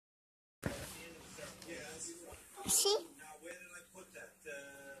See?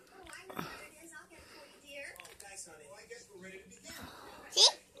 See?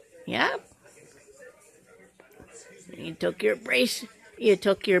 Yep. You took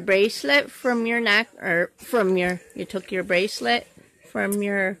your bracelet from your neck, or you took your bracelet from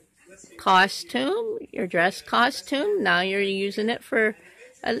your costume, your dress costume. Now you're using it for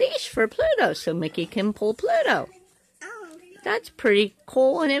a leash for Pluto, so Mickey can pull Pluto. That's pretty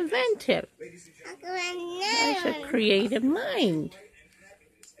cool and inventive. That's a creative mind.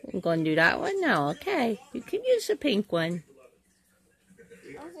 I'm going to do that one now. Okay, you can use the pink one.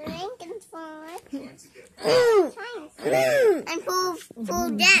 And pull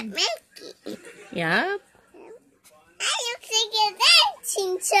that Mickey. Yeah. That looks like a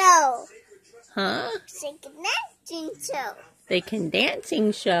dancing show. Huh? Looks like a dancing show. They can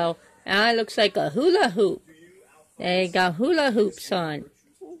dancing show. Now it looks like a hula hoop. They got hula hoops on.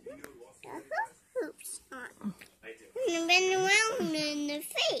 Hoops on. And been around in the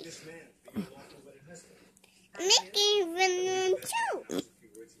face. Mickey been too.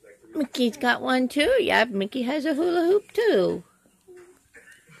 Mickey's got one too. Yep, Mickey has a hula hoop too.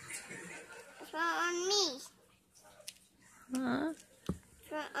 It's on me. Huh?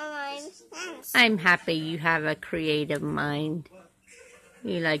 It's on my hands. I'm happy you have a creative mind.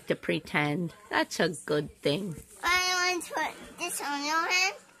 You like to pretend. That's a good thing. I want to put this on your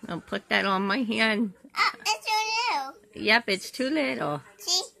hand. I'll put that on my hand. It's on you. Yep, it's too little.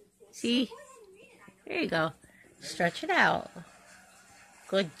 See? See? There you go. Stretch it out.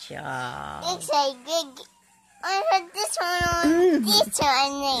 Good job. It's a good. I put this one on this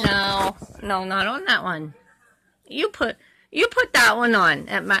one. No, not on that one. You put that one on.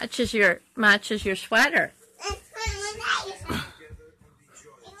 It matches your sweater.